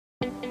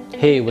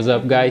Hey, what's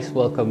up guys?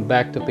 Welcome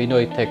back to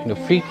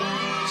Pinoytechnofreak.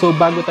 So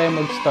bago tayo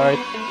mag-start,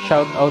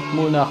 shout out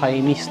muna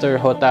kay Mr.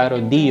 Hotaro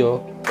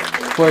Dio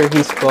for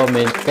his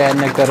comment kaya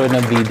nagkaroon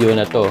ng video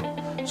na to.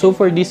 So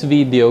for this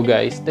video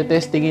guys,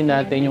 tetestingin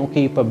natin yung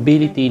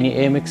capability ni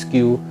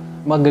MXQ.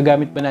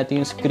 Magagamit pa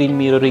natin yung screen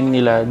mirroring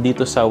nila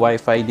dito sa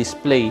Wi-Fi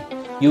display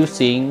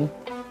using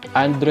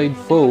Android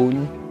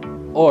phone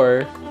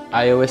or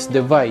iOS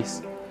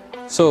device.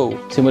 So,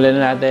 simulan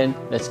na natin.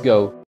 Let's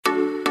go!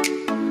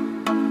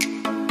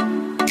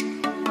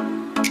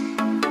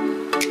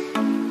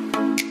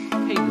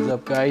 Hey, what's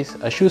up guys?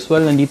 As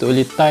usual, nandito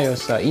ulit tayo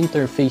sa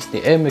interface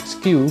ni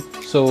MXQ.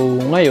 So,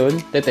 ngayon,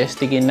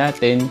 tetestingin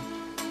natin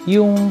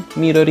yung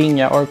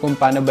mirroring niya or kung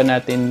paano ba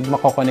natin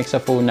makokonect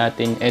sa phone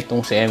natin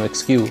etong si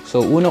MXQ.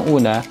 So,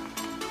 unang-una,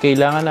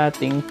 kailangan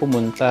nating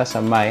pumunta sa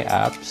My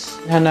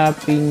Apps.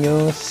 Hanapin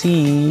nyo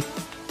si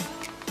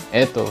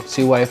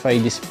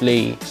Wi-Fi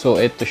display. So,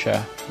 ito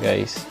siya,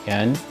 guys.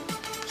 Yan.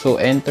 So,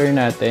 enter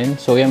natin.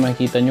 So, yan,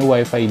 makikita nyo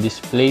Wi-Fi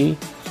display.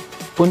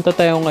 Punta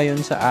tayo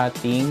ngayon sa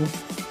ating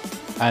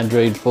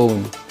Android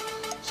phone.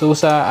 So,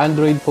 sa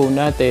Android phone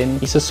natin,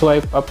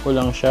 isa-swipe up ko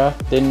lang siya.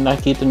 Then,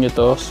 nakikita nyo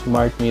to,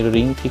 Smart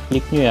Mirroring.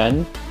 Kiklik nyo yan.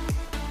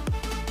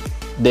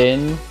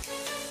 Then,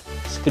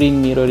 Screen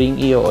Mirroring,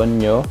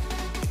 i-on nyo.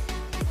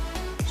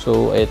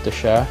 So, ito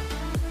siya.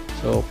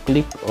 So,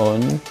 click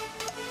on.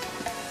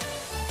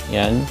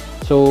 Yan.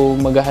 So,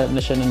 maghahanap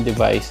na siya ng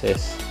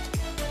devices.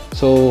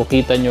 So,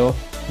 kita nyo,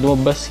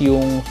 lumabas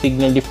yung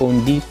signal ni phone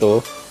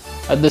dito.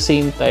 At the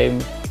same time,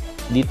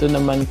 dito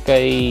naman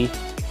kay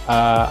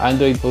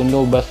Android phone,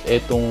 lumabas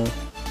itong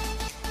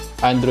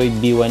Android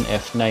B1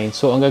 F9.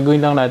 So, ang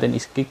gagawin lang natin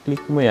is click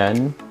mo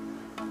yan.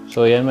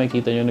 So, yan,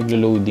 makikita nyo,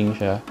 naglo-loading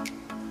siya.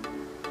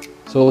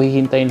 So,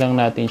 hihintayin lang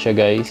natin siya,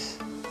 guys.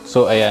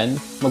 So,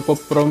 ayan,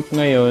 magpo-prompt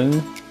ngayon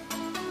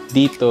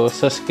dito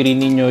sa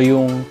screen niyo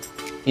yung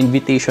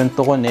invitation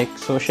to connect.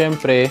 So,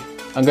 syempre,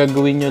 ang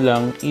gagawin nyo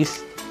lang is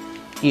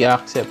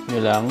i-accept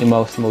nyo lang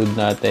i-mouse mode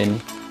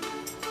natin.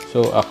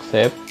 So,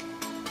 accept.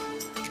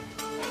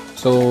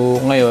 So,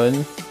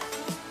 ngayon,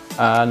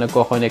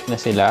 nagko-connect na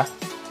sila.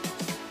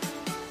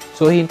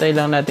 So, hintay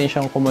lang natin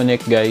siyang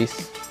kumonect,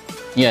 guys.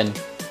 Yan.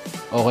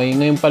 Okay,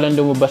 ngayon palang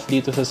lumabas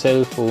dito sa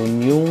cellphone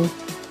yung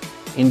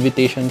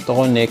invitation to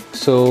connect.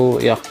 So,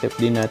 i-accept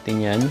din natin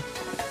yan.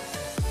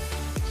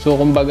 So,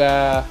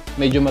 kumbaga,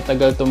 medyo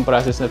matagal tong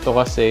process na to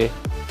kasi,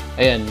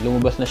 ayan,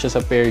 lumabas na siya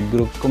sa paired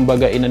group.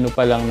 Kumbaga, inano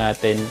pa lang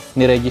natin,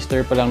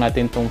 niregister pa lang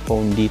natin tong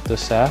phone dito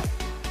sa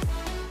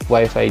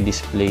Wi-Fi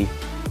display.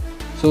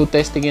 So,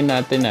 testingin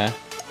natin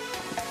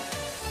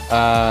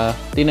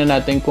tingnan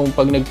natin kung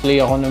pag nag-play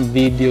ako ng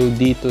video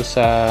dito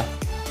sa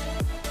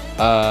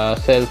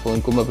cellphone,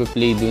 kung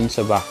mape-play dun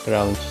sa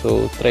background.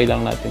 So, try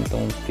lang natin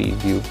tong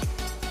preview.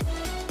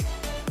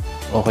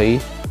 Okay.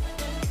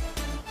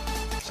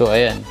 So,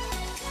 ayan.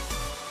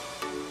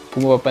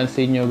 Kung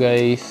mapapansin nyo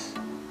guys,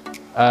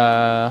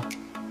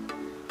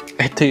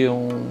 ito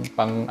yung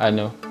pang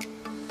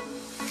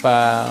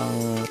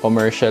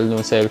commercial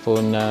ng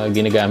cellphone na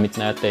ginagamit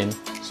natin.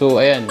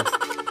 So, ayan.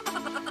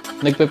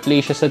 Nagpe-play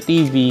siya sa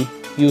TV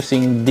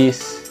using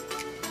this.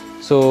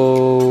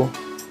 So,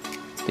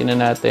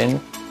 tingnan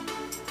natin.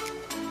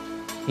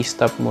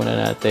 I-stop muna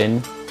natin.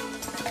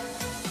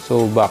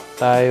 So, back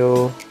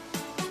tayo.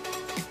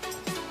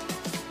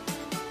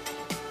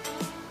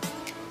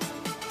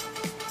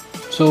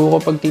 So,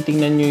 kapag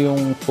titingnan nyo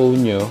yung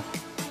phone nyo,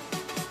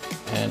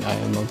 and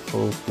ayaw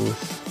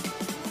mag-focus,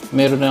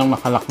 meron na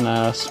nakalak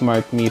na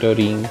smart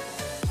mirroring.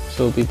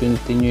 So,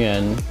 pipindutin nyo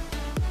yan.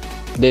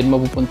 Then,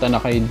 mapupunta na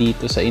kayo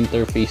dito sa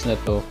interface na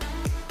to,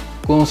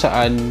 kung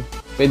saan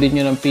pwede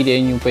nyo nang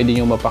piliin yung pwede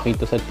nyo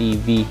mapakita sa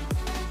TV.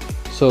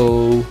 So,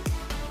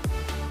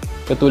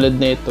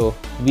 katulad na ito,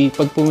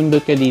 pag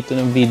pumundot ka dito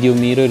ng video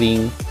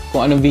mirroring,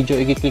 kung anong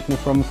video i-click mo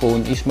from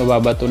phone is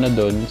mababato na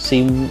doon,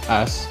 same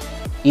as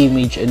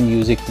image and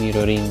music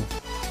mirroring.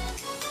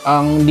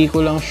 Ang di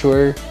ko lang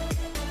sure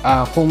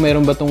kung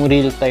meron ba tong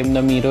real-time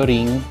na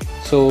mirroring.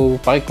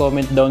 So,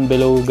 paki-comment down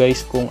below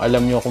guys kung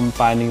alam nyo kung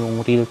paano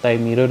yung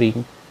real-time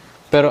mirroring.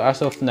 Pero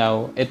as of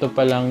now, ito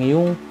pa lang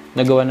yung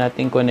nagawa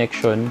nating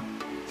connection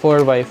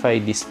for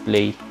Wi-Fi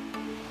display.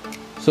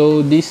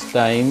 So, this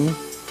time,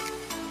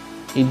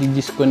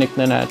 i-disconnect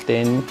na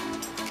natin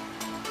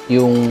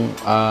yung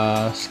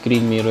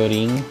screen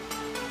mirroring.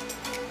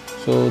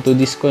 So, to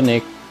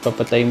disconnect,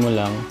 papatay mo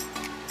lang.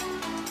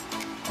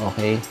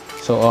 Okay.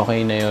 So,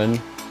 okay na yun.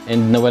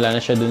 And nawala na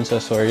siya dun sa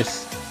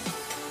source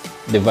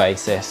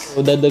devices.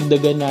 So,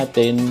 dadagdagan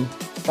natin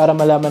para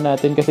malaman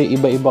natin kasi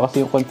iba-iba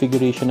kasi yung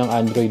configuration ng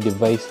Android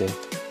device eh.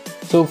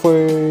 So, for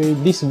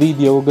this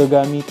video,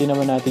 gagamitin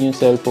naman natin yung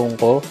cellphone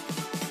ko.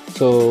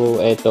 So,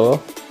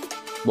 eto.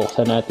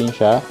 Buksan natin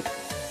siya.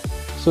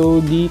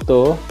 So,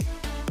 dito,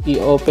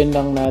 i-open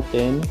lang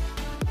natin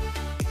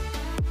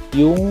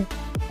yung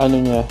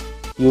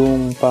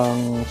yung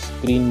pang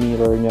screen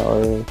mirror niya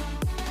or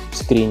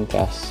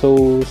screencast.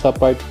 So, sa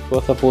part ko,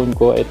 sa phone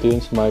ko, ito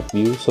yung smart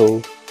view. So,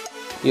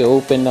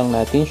 i-open lang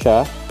natin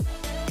siya.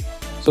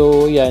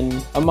 So, yan.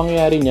 Ang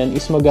mangyayari niyan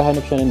is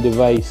maghahanap siya ng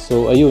device.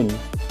 So, ayun.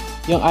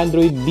 Yung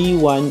Android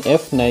B1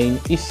 F9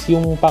 is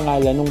yung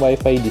pangalan ng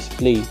Wi-Fi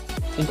display.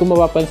 And kung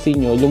mapapansin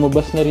nyo,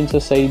 lumabas na rin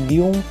sa side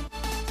yung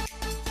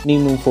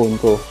name ng phone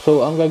ko.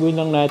 So, ang gagawin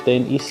lang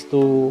natin is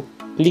to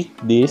click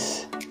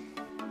this.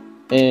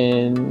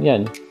 And,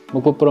 yan.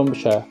 Magpo-prompt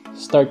siya.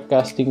 Start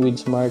casting with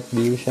Smart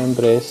View.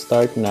 Siyempre,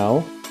 start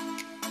now.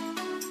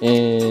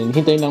 And,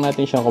 hintayin lang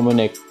natin siyang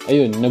connect.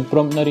 Ayun,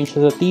 nag-prompt na rin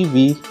siya sa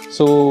TV.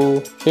 So,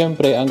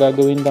 siyempre, ang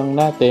gagawin lang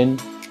natin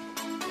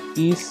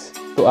is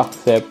to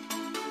accept.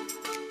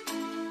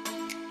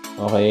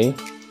 Okay.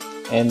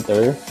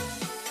 Enter.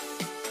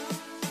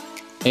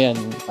 Ayan,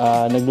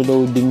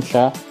 naglo-loading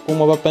siya.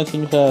 Kung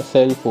mapapansin nyo sa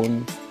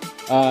cellphone,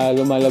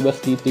 lumalabas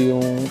dito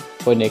yung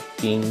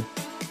connecting.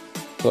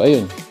 So,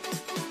 ayun.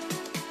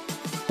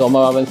 So, kung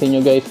mapapansin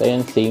nyo guys,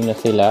 ayan, same na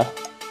sila.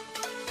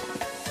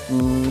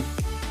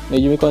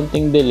 Medyo may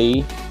konting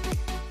delay.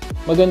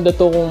 Maganda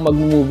to kung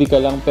mag-movie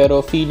ka lang,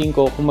 pero feeling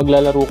ko kung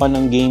maglalaro ka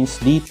ng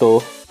games dito,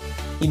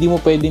 hindi mo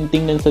pwedeng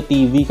tingnan sa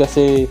TV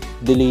kasi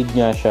delayed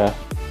nga siya.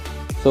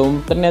 So,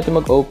 try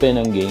natin mag-open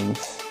ng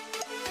games.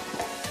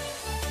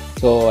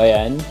 So,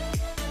 ayan.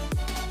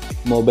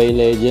 Mobile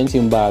Legends,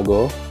 yung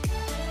bago.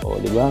 O,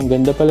 diba? Ang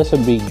ganda pala sa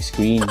big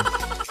screen.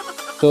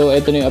 So,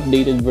 ito na yung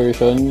updated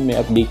version. May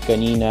update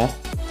kanina.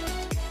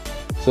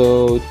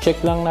 So,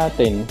 check lang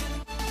natin.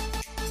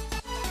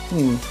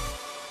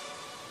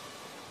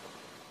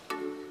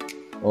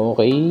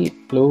 Okay.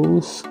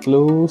 Close,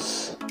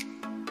 close,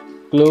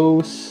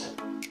 close.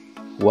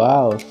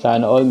 Wow.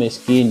 Sana all may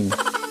skin.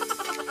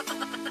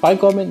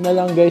 Paki-comment na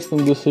lang guys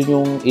kung gusto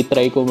nyong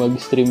itry ko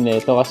mag-stream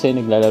nito kasi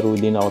naglalaro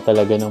din ako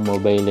talaga ng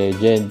Mobile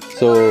Legends.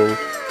 So,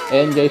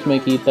 ayan guys,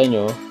 makikita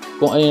nyo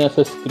kung ano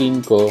nasa screen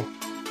ko,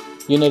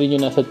 yun na rin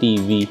yung nasa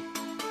TV.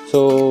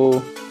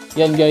 So,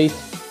 yan guys,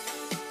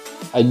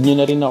 add nyo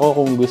na rin ako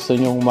kung gusto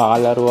nyong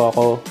makalaro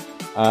ako.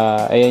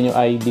 Ayan yung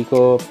ID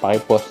ko,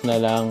 paki-post na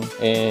lang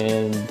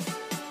and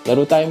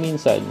laro tayo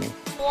minsan.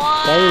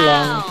 Wow! Try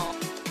lang.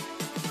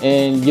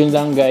 And yun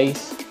lang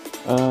guys.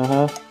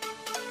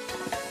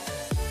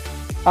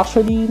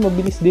 Actually,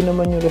 mabilis din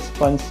naman yung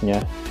response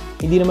niya.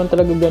 Hindi naman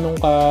talaga ganun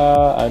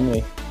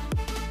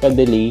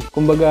ka-delay.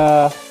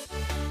 Kumbaga,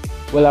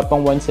 wala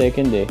pang 1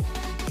 second eh.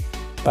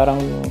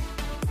 Parang,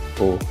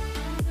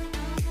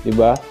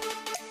 diba?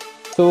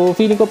 So,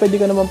 feeling ko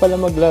pwede ka naman pala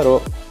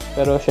maglaro.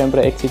 Pero,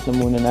 syempre, exit na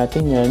muna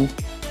natin yan.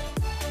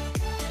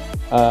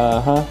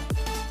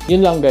 Yun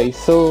lang, guys.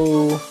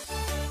 So,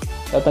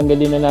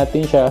 tatanggalin na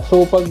natin siya.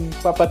 So, pag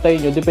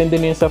papatay nyo, depende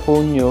na yun sa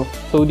phone nyo.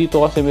 So,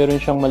 dito kasi meron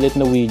siyang maliit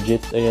na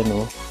widget. Ayan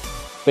o.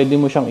 Pwede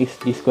mo siyang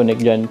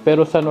disconnect dyan.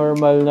 Pero sa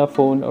normal na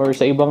phone or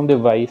sa ibang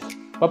device,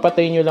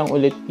 papatay nyo lang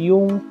ulit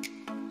yung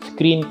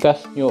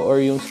screencast nyo or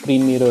yung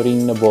screen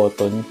mirroring na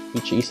button,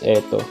 which is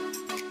eto.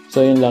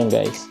 So, yun lang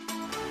guys.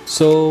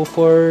 So,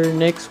 for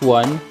next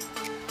one,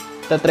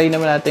 tatry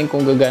naman natin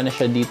kung gagana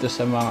siya dito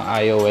sa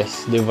mga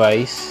iOS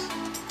device.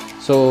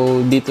 So,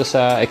 dito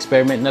sa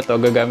experiment na to,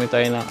 gagamit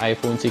tayo ng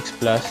iPhone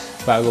 6 Plus.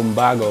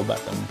 Bagong-bago,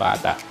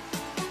 batang-bata.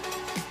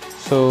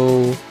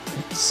 So,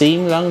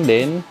 same lang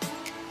din.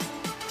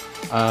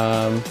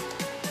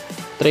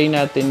 Try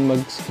natin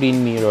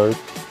mag-screen mirror.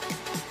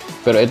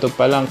 Pero ito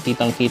pa lang,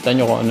 kitang-kita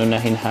nyo kung ano na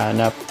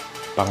hinahanap.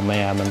 Pang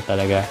mayaman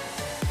talaga.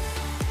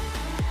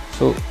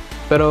 So,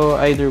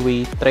 pero either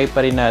way, try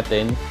pa rin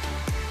natin.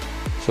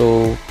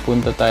 So,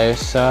 punta tayo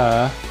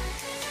sa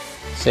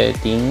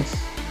settings.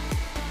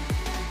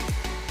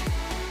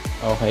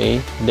 Okay,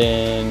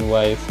 then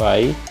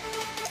Wi-Fi.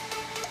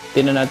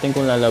 Tingnan natin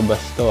kung lalabas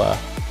to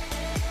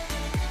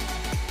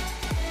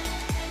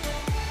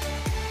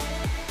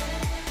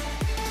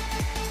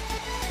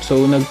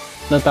So,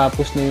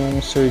 natapos na yung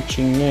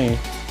searching niya eh.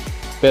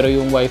 Pero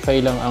yung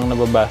Wi-Fi lang ang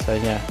nababasa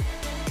niya.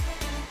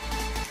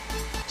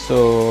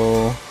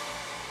 So,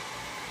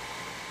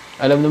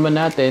 alam naman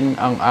natin,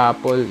 ang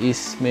Apple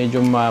is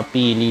medyo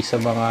mapili sa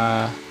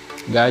mga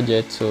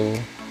gadgets. So,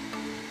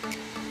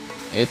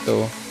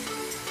 ito.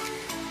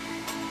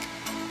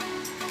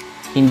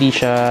 Hindi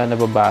siya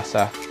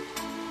nababasa.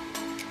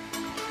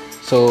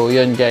 So,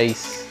 yun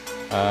guys.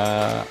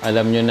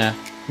 Alam nyo na.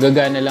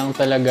 Gagana lang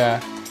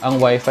talaga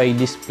ang Wi-Fi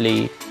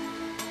display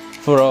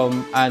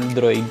from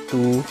Android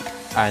to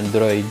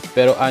Android.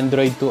 Pero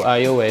Android to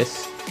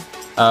iOS,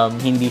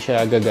 hindi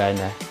siya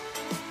gagana.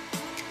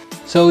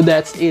 So,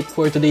 that's it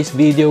for today's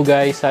video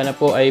guys. Sana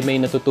po ay may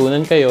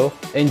natutunan kayo.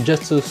 And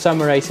just to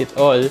summarize it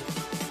all,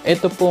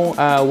 ito pong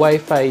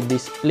Wi-Fi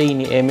display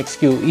ni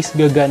MXQ is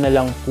gagana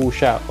lang po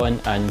siya on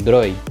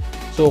Android.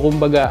 So,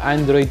 kumbaga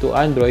Android to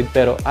Android,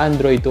 pero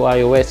Android to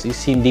iOS is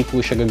hindi po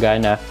siya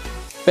gagana.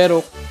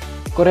 Pero,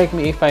 correct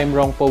me if I'm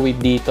wrong po with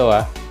dito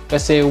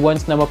Kasi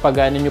once na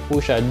mapagana nyo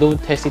po siya,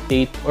 don't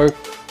hesitate or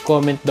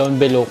comment down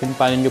below kung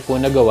paano nyo po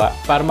nagawa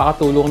para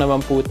makatulong naman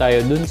po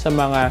tayo dun sa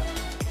mga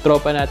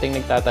tropa nating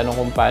nagtatanong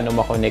kung paano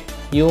makonect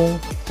yung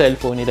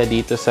cellphone nila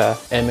dito sa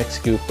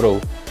MXQ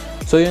Pro.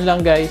 So yun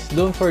lang guys,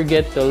 don't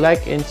forget to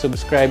like and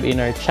subscribe in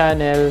our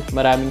channel.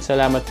 Maraming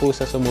salamat po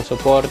sa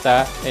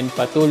sumusuporta and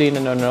patuloy na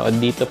nanonood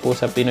dito po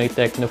sa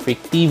Pinoytechnofreak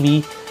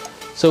TV.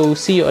 So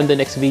see you on the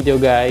next video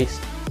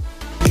guys.